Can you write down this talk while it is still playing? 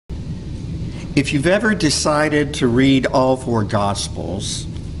If you've ever decided to read all four Gospels,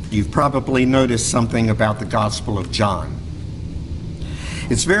 you've probably noticed something about the Gospel of John.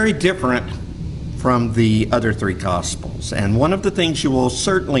 It's very different from the other three Gospels, and one of the things you will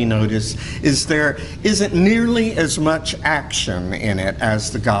certainly notice is there isn't nearly as much action in it as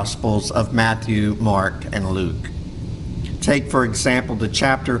the Gospels of Matthew, Mark, and Luke. Take, for example, the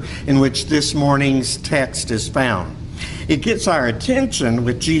chapter in which this morning's text is found. It gets our attention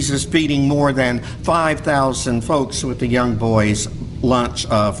with Jesus feeding more than 5,000 folks with the young boy's lunch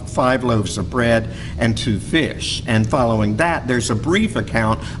of 5 loaves of bread and 2 fish. And following that, there's a brief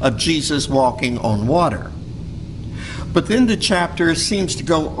account of Jesus walking on water. But then the chapter seems to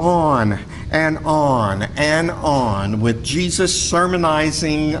go on and on and on with Jesus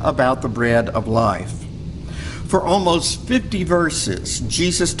sermonizing about the bread of life. For almost 50 verses,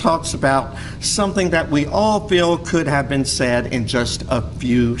 Jesus talks about something that we all feel could have been said in just a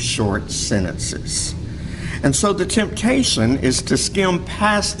few short sentences. And so the temptation is to skim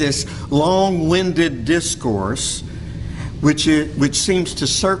past this long-winded discourse, which seems to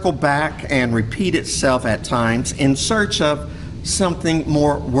circle back and repeat itself at times in search of something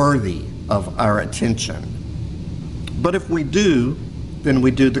more worthy of our attention. But if we do, then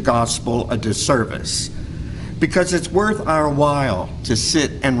we do the gospel a disservice, because it's worth our while to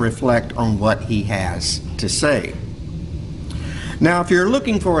sit and reflect on what he has to say. Now, if you're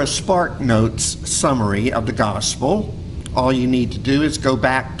looking for a Spark Notes summary of the gospel, all you need to do is go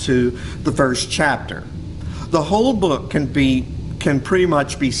back to the first chapter. The whole book can pretty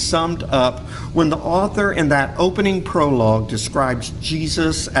much be summed up when the author in that opening prologue describes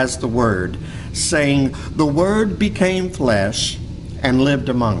Jesus as the Word, saying, "The Word became flesh and lived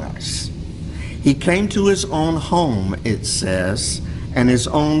among us. He came to his own home," it says, "and his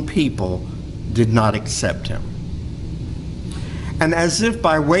own people did not accept him." And as if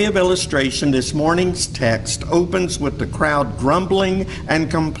by way of illustration, this morning's text opens with the crowd grumbling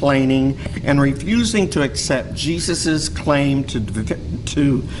and complaining and refusing to accept Jesus' claim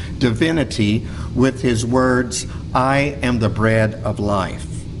to divinity with his words, "I am the bread of life."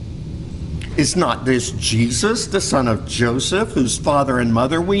 Is not this Jesus, the son of Joseph, whose father and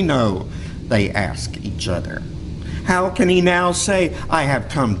mother we know? They ask each other. How can he now say, "I have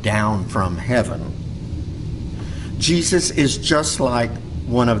come down from heaven"? Jesus is just like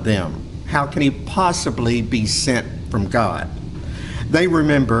one of them. How can he possibly be sent from God? They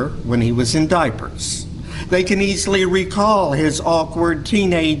remember when he was in diapers. They can easily recall his awkward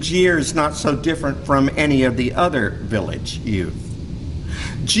teenage years, not so different from any of the other village youth.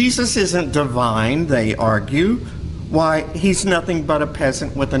 Jesus isn't divine, they argue. Why, he's nothing but a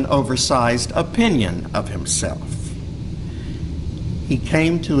peasant with an oversized opinion of himself. He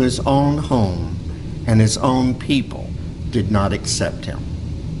came to his own home, and his own people did not accept him.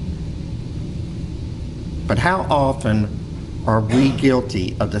 But how often are we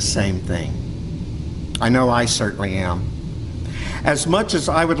guilty of the same thing? I know I certainly am. As much as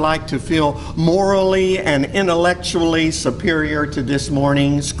I would like to feel morally and intellectually superior to this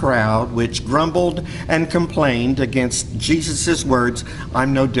morning's crowd, which grumbled and complained against Jesus' words,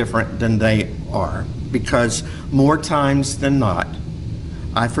 I'm no different than they are, because more times than not,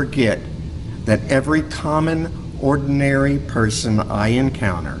 I forget that every common, ordinary person I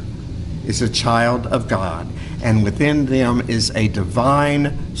encounter is a child of God, and within them is a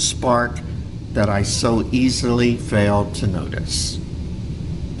divine spark that I so easily fail to notice.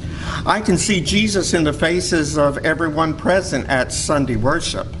 I can see Jesus in the faces of everyone present at Sunday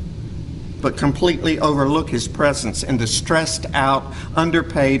worship, but completely overlook his presence in the stressed out,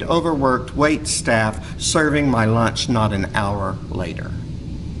 underpaid, overworked wait staff serving my lunch not an hour later.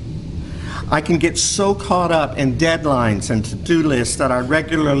 I can get so caught up in deadlines and to-do lists that I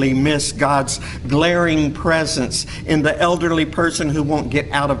regularly miss God's glaring presence in the elderly person who won't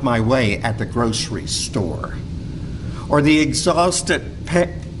get out of my way at the grocery store, or the exhausted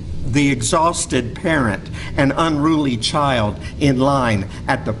parent and unruly child in line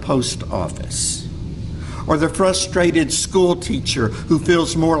at the post office, or the frustrated school teacher who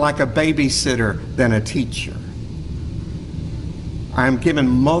feels more like a babysitter than a teacher. I am given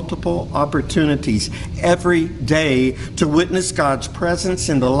multiple opportunities every day to witness God's presence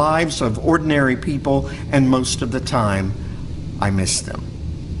in the lives of ordinary people, and most of the time, I miss them.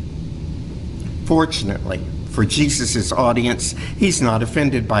 Fortunately for Jesus' audience, he's not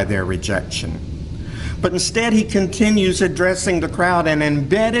offended by their rejection. But instead, he continues addressing the crowd, and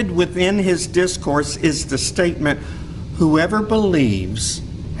embedded within his discourse is the statement, "Whoever believes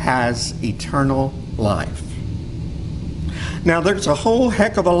has eternal life." Now, there's a whole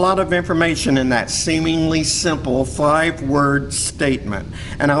heck of a lot of information in that seemingly simple 5-word statement,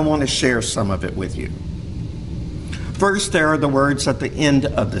 and I want to share some of it with you. First, there are the words at the end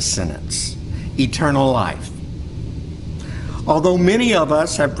of the sentence, eternal life. Although many of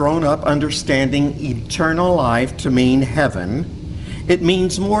us have grown up understanding eternal life to mean heaven, it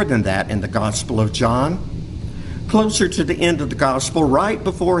means more than that in the Gospel of John. Closer to the end of the Gospel, right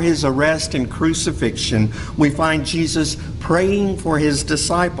before his arrest and crucifixion, we find Jesus praying for his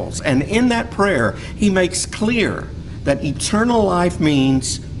disciples. And in that prayer, he makes clear that eternal life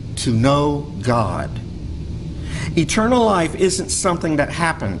means to know God. Eternal life isn't something that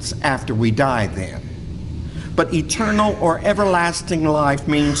happens after we die then. But eternal or everlasting life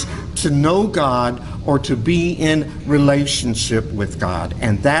means to know God or to be in relationship with God.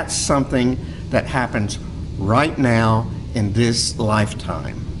 And that's something that happens right now in this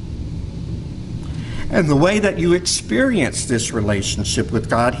lifetime. And the way that you experience this relationship with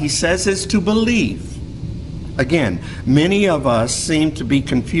God, he says, is to believe. Again, many of us seem to be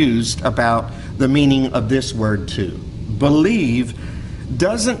confused about the meaning of this word too. Believe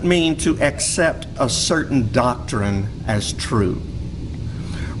doesn't mean to accept a certain doctrine as true.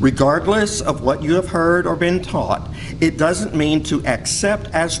 Regardless of what you have heard or been taught, it doesn't mean to accept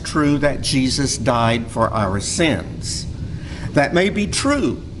as true that Jesus died for our sins. That may be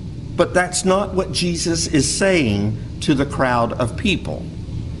true, but that's not what Jesus is saying to the crowd of people.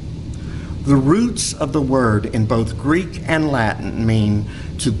 The roots of the word in both Greek and Latin mean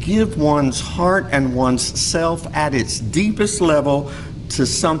to give one's heart and one's self at its deepest level to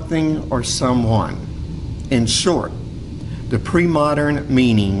something or someone. In short, the pre-modern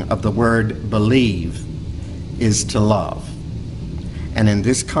meaning of the word believe is to love. And in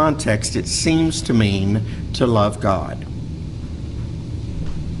this context, it seems to mean to love God.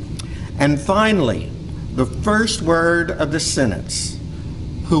 And finally, the first word of the sentence,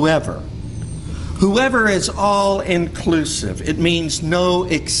 whoever. Whoever is all-inclusive. It means no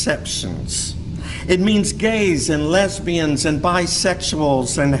exceptions. It means gays and lesbians and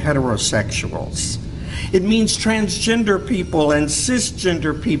bisexuals and heterosexuals. It means transgender people and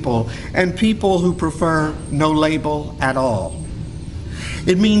cisgender people and people who prefer no label at all.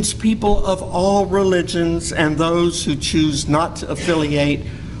 It means people of all religions and those who choose not to affiliate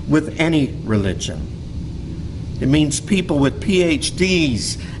with any religion. It means people with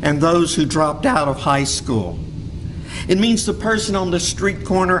PhDs and those who dropped out of high school. It means the person on the street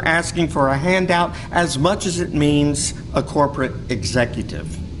corner asking for a handout as much as it means a corporate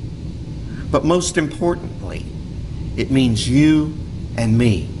executive. But most importantly, it means you and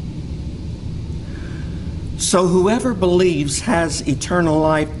me. So whoever believes has eternal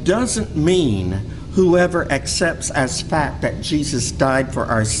life doesn't mean whoever accepts as fact that Jesus died for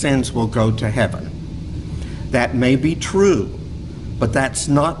our sins will go to heaven. That may be true, but that's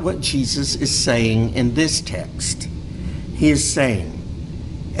not what Jesus is saying in this text. He is saying,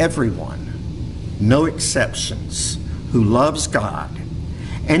 everyone, no exceptions, who loves God,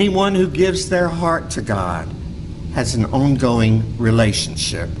 anyone who gives their heart to God, has an ongoing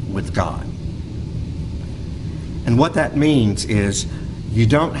relationship with God. And what that means is you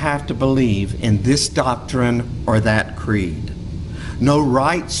don't have to believe in this doctrine or that creed. No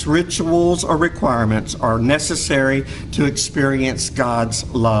rites, rituals, or requirements are necessary to experience God's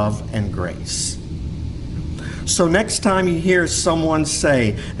love and grace. So next time you hear someone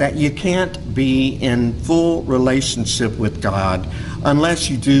say that you can't be in full relationship with God unless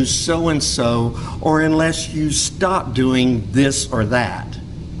you do so and so, or unless you stop doing this or that,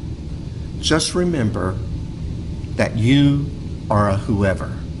 just remember that you are a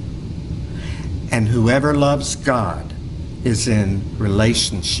whoever. And whoever loves God is in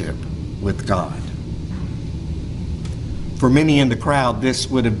relationship with God. For many in the crowd, this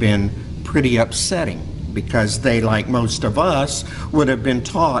would have been pretty upsetting, because they, like most of us, would have been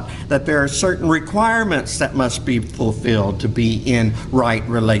taught that there are certain requirements that must be fulfilled to be in right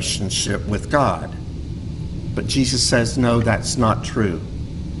relationship with God. But Jesus says, no, that's not true.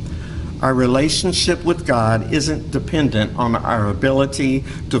 Our relationship with God isn't dependent on our ability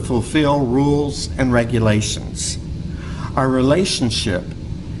to fulfill rules and regulations. Our relationship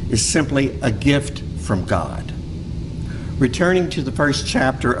is simply a gift from God. Returning to the first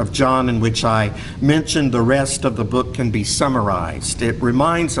chapter of John, in which I mentioned the rest of the book can be summarized, it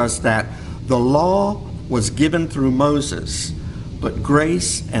reminds us that the law was given through Moses, but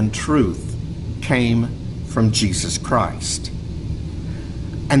grace and truth came from Jesus Christ.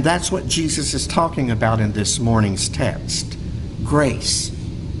 And that's what Jesus is talking about in this morning's text. Grace.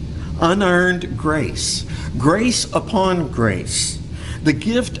 Unearned grace. Grace upon grace. The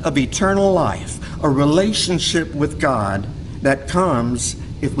gift of eternal life, a relationship with God, that comes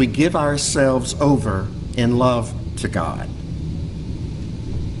if we give ourselves over in love to God.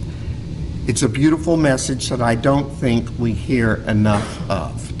 It's a beautiful message that I don't think we hear enough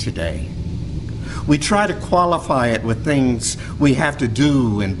of today. We try to qualify it with things we have to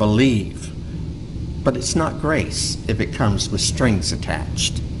do and believe, but it's not grace if it comes with strings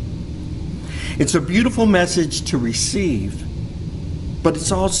attached. It's a beautiful message to receive, but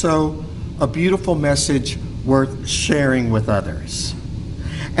it's also a beautiful message worth sharing with others.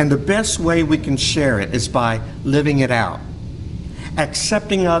 And the best way we can share it is by living it out,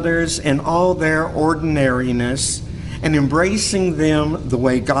 accepting others in all their ordinariness and embracing them the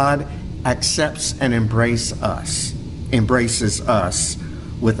way God accepts and embraces us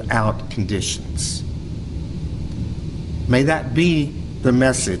without conditions. May that be the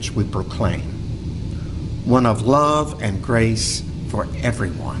message we proclaim, one of love and grace for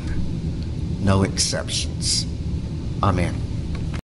everyone, no exceptions. Amen.